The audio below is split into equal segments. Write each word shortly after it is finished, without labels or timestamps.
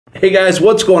Hey guys,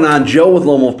 what's going on? Joe with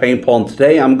Lone Wolf Paintball, and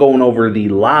today I'm going over the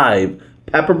live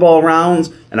PepperBall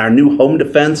rounds and our new home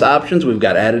defense options we've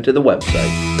got added to the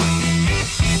website.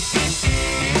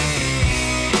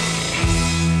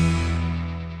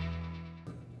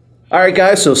 Alright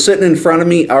guys, so sitting in front of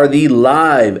me are the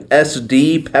live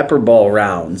SD PepperBall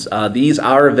rounds. These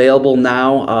are available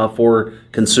now for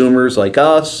consumers like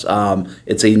us.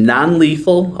 It's a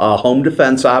non-lethal home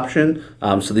defense option,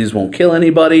 so these won't kill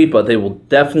anybody, but they will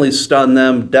definitely stun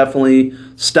them, definitely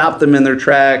stop them in their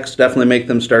tracks, definitely make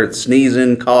them start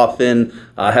sneezing, coughing,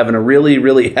 having a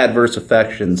really adverse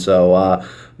affection. So I'm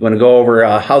going to go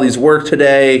over how these work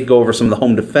today, go over some of the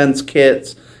home defense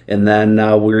kits, and then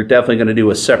we're definitely going to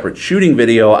do a separate shooting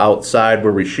video outside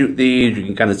where we shoot these. You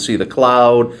can kind of see the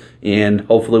cloud, and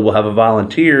hopefully we'll have a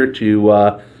volunteer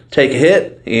to take a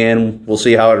hit, and we'll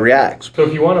see how it reacts. So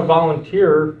if you want to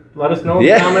volunteer, let us know in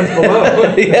the comments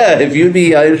below. Yeah, if you'd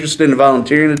be interested in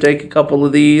volunteering to take a couple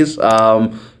of these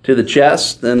to the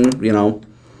chest, then, you know,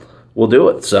 we'll do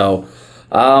it. So,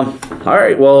 all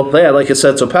right, well, yeah, like I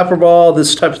said, so PepperBall,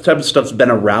 this type of stuff's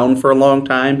been around for a long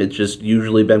time. It's just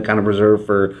usually been kind of reserved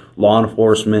for law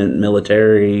enforcement,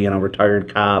 military, you know,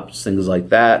 retired cops, things like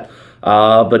that.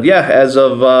 But yeah, as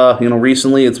of, you know,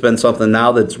 recently, it's been something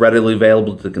now that's readily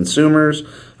available to consumers.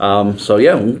 So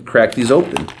yeah, we'll crack these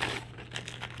open.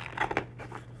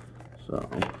 So,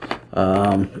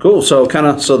 cool. So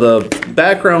so the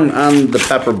background on the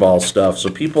PepperBall stuff. So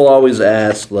people always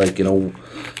ask, like, you know,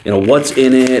 what's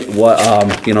in it,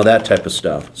 what, you know, that type of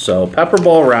stuff. So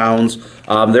PepperBall rounds,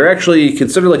 they're actually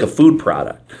considered like a food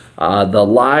product. The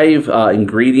live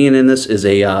ingredient in this is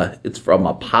it's from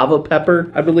a pava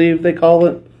pepper, I believe they call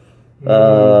it.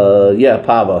 Yeah,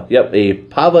 pava. Yep,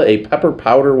 a pepper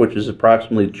powder, which is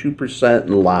approximately 2%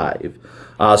 live.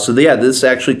 So yeah, this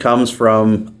actually comes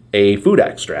from a food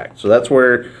extract. So that's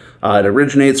where it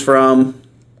originates from.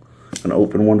 I'm gonna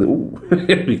open one of the,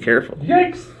 ooh, be careful.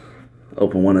 Yikes.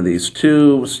 Open one of these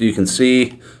tubes so you can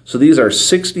see. So these are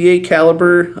 68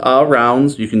 caliber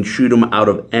rounds. You can shoot them out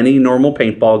of any normal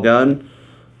paintball gun.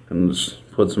 And just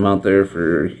put some out there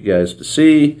for you guys to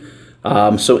see.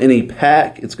 So in a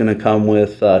pack, it's going to come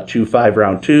with 2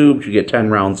 5-round tubes. You get 10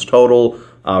 rounds total.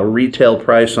 Retail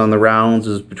price on the rounds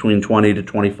is between 20 to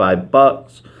 25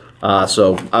 bucks.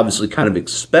 So obviously kind of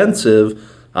expensive,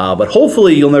 but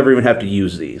hopefully you'll never even have to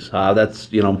use these.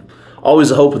 That's, you know,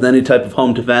 always a hope with any type of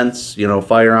home defense, you know,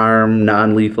 firearm,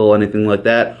 non-lethal, anything like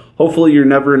that. Hopefully you're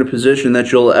never in a position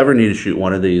that you'll ever need to shoot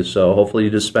one of these. So hopefully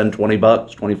you just spend 20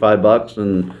 bucks, 25 bucks,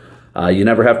 and you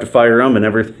never have to fire them, and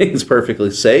everything's perfectly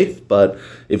safe. But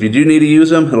if you do need to use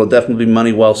them, it'll definitely be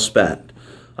money well spent.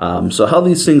 So how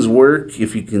these things work,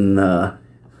 if you can kind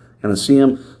of see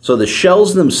them. So the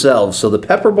shells themselves, so the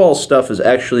PepperBall stuff is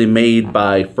actually made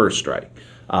by First Strike.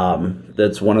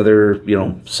 That's one of their, you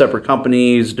know, separate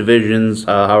companies, divisions,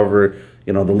 however,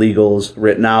 you know, the legal's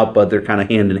written out, but they're kind of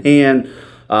hand in hand.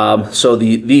 So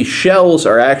these shells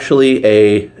are actually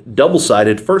a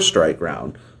double-sided First Strike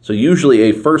round. So usually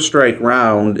a First Strike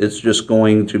round is just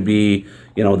going to be,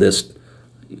 you know, this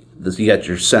you got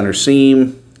your center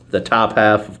seam. The top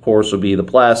half, of course, will be the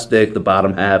plastic. The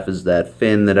bottom half is that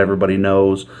fin that everybody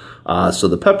knows. So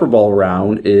the PepperBall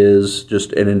round is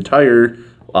just an entire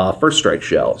First Strike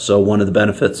shell. So one of the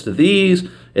benefits to these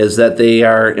is that they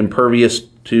are impervious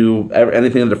to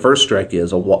anything that a First Strike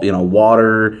is. You know,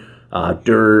 water,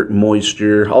 dirt,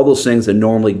 moisture, all those things that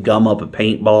normally gum up a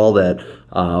paintball that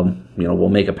you know, will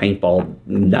make a paintball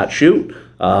not shoot.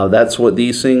 That's what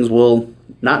these things will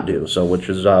not do. So which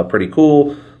is pretty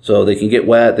cool. So they can get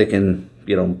wet, they can,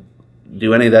 you know,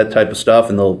 do any of that type of stuff,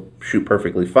 and they'll shoot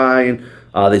perfectly fine.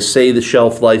 They say the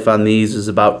shelf life on these is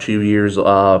about 2 years,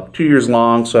 2 years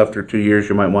long. So after 2 years,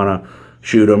 you might want to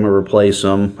shoot them or replace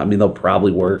them. I mean, they'll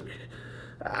probably work,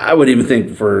 I would even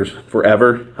think, for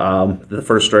forever. The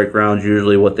First Strike rounds,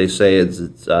 usually what they say is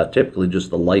it's typically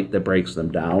just the light that breaks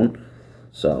them down.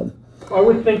 So I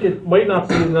would think it might not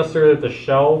be necessarily that the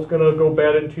shell's going to go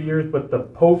bad in 2 years, but the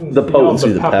potency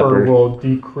of the pepper will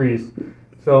decrease.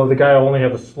 So the guy will only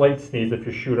have a slight sneeze if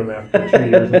you shoot him after 2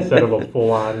 years instead of a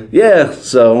full-on. Yeah.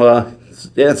 So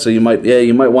yeah. So you might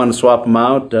want to swap them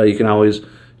out. You can always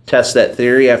test that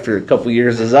theory after a couple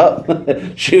years is up.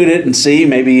 Shoot it and see.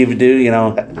 Maybe even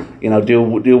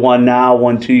do one now,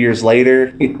 one 2 years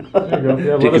later. You know, there you go.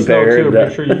 Yeah, let us know too.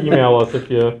 Make sure you email us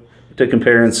if you. To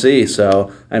compare and see.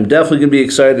 So I'm definitely going to be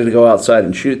excited to go outside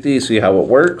and shoot these, see how it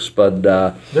works. But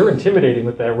they're intimidating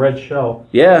with that red shell.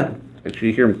 Yeah, actually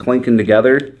you hear them clinking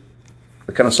together.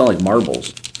 They kind of sound like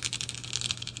marbles.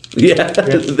 Yeah.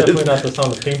 Definitely not the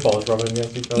sound of paintballs rubbing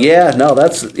against each other. Yeah, no,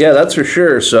 that's for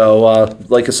sure. So,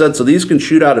 like I said, so these can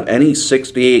shoot out of any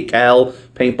 68 cal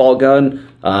paintball gun.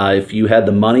 If you had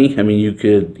the money, I mean, you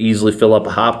could easily fill up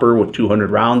a hopper with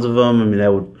 200 rounds of them. I mean,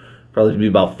 that would probably be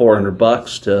about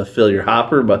 $400 to fill your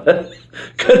hopper, but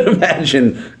could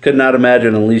not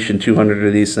imagine unleashing 200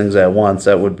 of these things at once.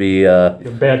 That would be a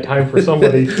bad time for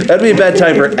somebody. That'd be a bad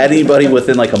time for anybody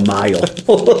within like a mile.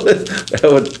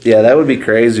 that would be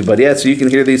crazy. But yeah, so you can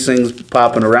hear these things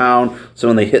popping around. So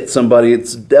when they hit somebody,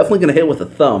 it's definitely going to hit with a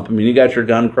thump. I mean, you got your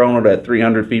gun chronoed at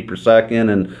 300 feet per second,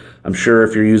 and I'm sure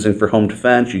if you're using for home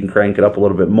defense, you can crank it up a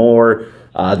little bit more.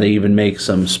 They even make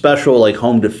some special like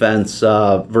home defense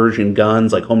version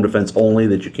guns, like home defense only,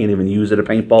 that you can't even use at a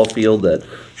paintball field that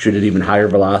shoot at even higher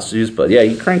velocities. But yeah,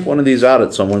 you crank one of these out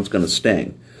at someone, it's going to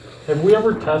sting. Have we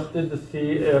ever tested to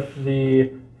see if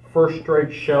the first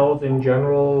strike shells in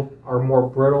general are more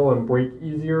brittle and break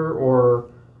easier, or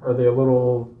are they a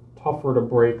little tougher to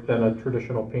break than a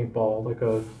traditional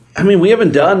paintball? I mean, we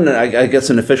haven't done, I guess,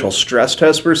 an official stress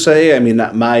test per se. I mean,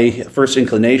 my first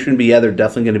inclination would be, yeah, they're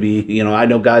definitely going to be, I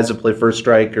know guys that play First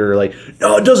Strike are like,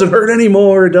 no, it doesn't hurt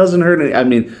anymore. It doesn't hurt. I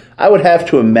mean, I would have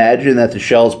to imagine that the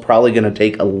shell's probably going to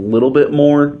take a little bit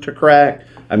more to crack.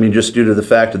 I mean, just due to the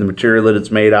fact of the material that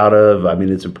it's made out of. I mean,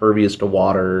 it's impervious to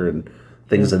water and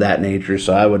things of that nature.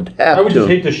 So I would just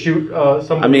hate to shoot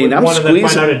somebody with one and then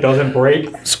find out it doesn't break.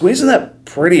 Squeezing that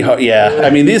pretty hard. Yeah. I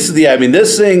mean, this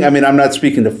thing, I mean, I'm not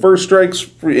speaking to First Strikes,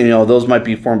 those might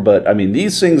be formed, but I mean,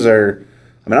 these things are,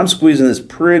 I'm squeezing this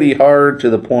pretty hard to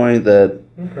the point that,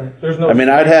 okay. There's no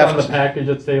I'd have on the package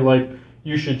that say like,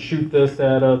 you should shoot this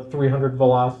at a 300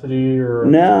 velocity or...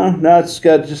 No, it's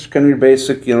got just kind of your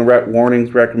basic,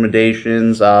 warnings,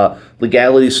 recommendations,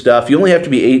 legality stuff. You only have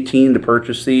to be 18 to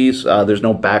purchase these. There's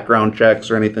no background checks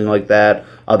or anything like that.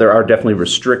 There are definitely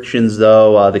restrictions,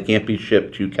 though. They can't be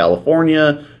shipped to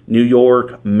California, New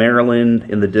York, Maryland,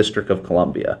 and the District of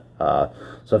Columbia. So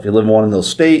if you live in one of those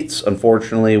states,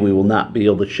 unfortunately, we will not be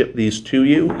able to ship these to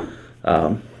you.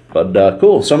 But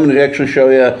cool. So I'm going to actually show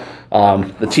you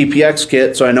the TiPX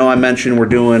kit. So I know I mentioned we're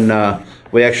doing,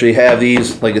 we actually have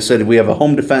these. Like I said, we have a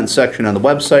home defense section on the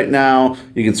website now.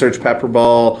 You can search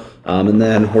PepperBall. And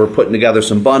then we're putting together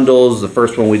some bundles. The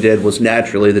first one we did was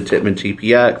naturally the Tippmann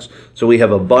TiPX. So we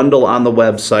have a bundle on the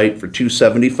website for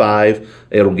 $275.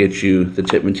 It'll get you the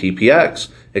Tippmann TiPX.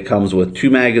 It comes with 2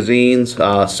 magazines,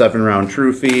 7-round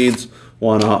true feeds,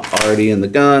 one already in the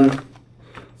gun.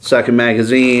 Second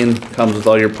magazine comes with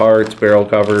all your parts, barrel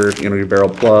cover, your barrel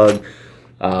plug.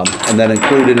 And then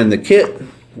included in the kit,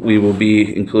 we will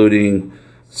be including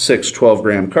 6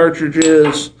 12-gram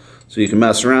cartridges. So you can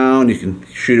mess around, you can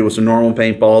shoot it with some normal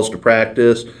paintballs to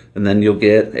practice, and then you'll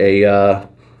get a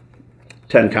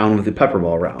 10 count with the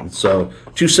PepperBall round. So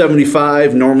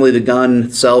 $275. Normally the gun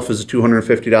itself is a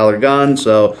 $250 gun,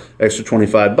 so extra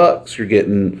 $25. You're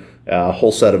getting a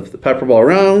whole set of the PepperBall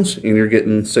rounds, and you're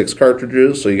getting 6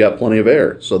 cartridges, so you got plenty of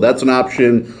air. So that's an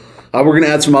option. We're going to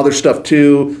add some other stuff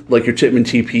too, like your Tippmann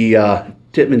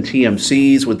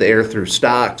TMCs with the air through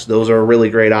stocks. Those are a really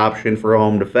great option for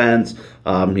home defense.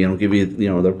 Give you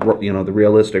the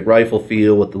realistic rifle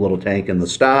feel with the little tank in the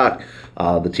stock.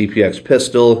 The TiPX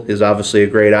pistol is obviously a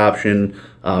great option,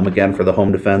 again, for the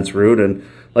home defense route. And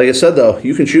like I said, though,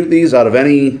 you can shoot these out of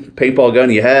any paintball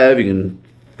gun you have. You can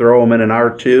throw them in an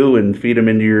R2 and feed them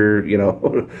into your,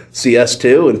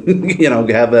 CS2 and,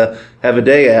 have a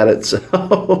day at it.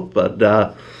 So,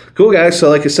 but cool, guys. So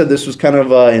like I said, this was kind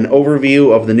of an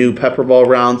overview of the new PepperBall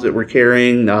rounds that we're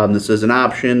carrying. This is an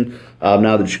option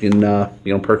now that you can,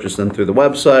 purchase them through the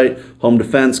website. Home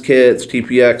defense kits,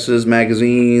 TiPXs,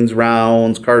 magazines,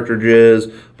 rounds, cartridges,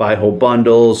 buy whole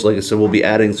bundles. Like I said, we'll be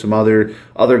adding some other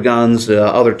guns,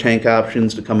 other tank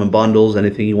options to come in bundles.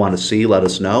 Anything you want to see, let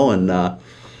us know. And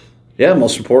yeah,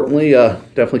 most importantly,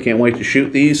 definitely can't wait to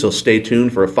shoot these, so stay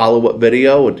tuned for a follow-up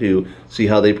video to see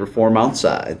how they perform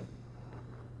outside.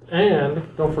 And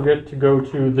don't forget to go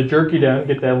to the Jerky Den,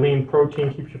 get that lean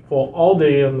protein, keeps you full all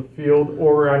day on the field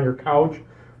or on your couch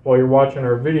while you're watching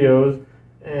our videos.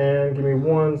 And give me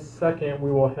 1 second,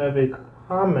 we will have a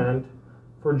comment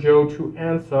for Joe to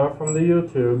answer from the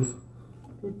YouTubes.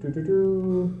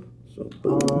 So,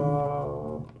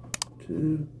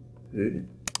 2, 3.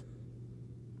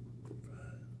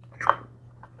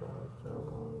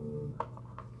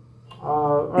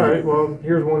 Alright, well,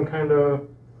 here's one kind of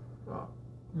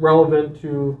relevant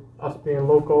to us being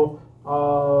local.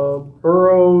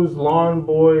 Burroughs Lawn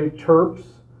Boy Terps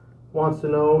wants to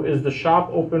know, is the shop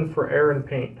open for air and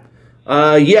paint?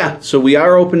 Yeah, so we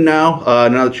are open now.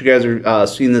 Now that you guys are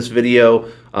seeing this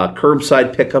video,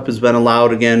 curbside pickup has been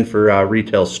allowed again for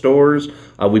retail stores.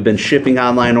 We've been shipping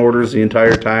online orders the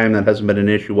entire time. That hasn't been an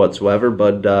issue whatsoever.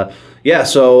 But yeah,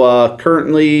 so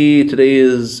currently today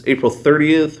is April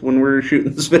 30th when we're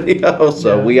shooting this video.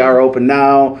 So we are open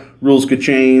now. Rules could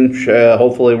change.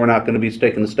 Hopefully we're not going to be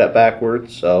taking a step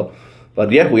backwards. So,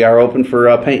 but yeah, we are open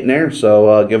for paint and air.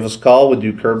 So give us a call. We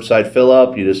do curbside fill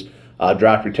up. You just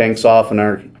drop your tanks off in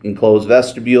our enclosed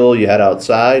vestibule. You head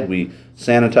outside. We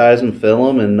sanitize them, fill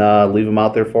them, and leave them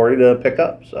out there for you to pick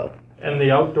up. So. And the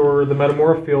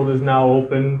Metamorph field is now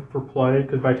open for play,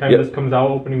 because by the time this comes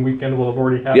out, opening weekend will have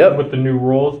already happened with the new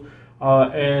rules.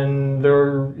 And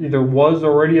there either was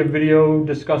already a video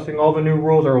discussing all the new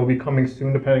rules, or will be coming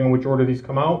soon, depending on which order these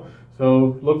come out.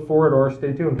 So look for it or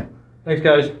stay tuned. Thanks,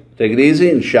 guys. Take it easy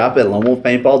and shop at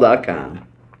LoneWolfPaintball.com.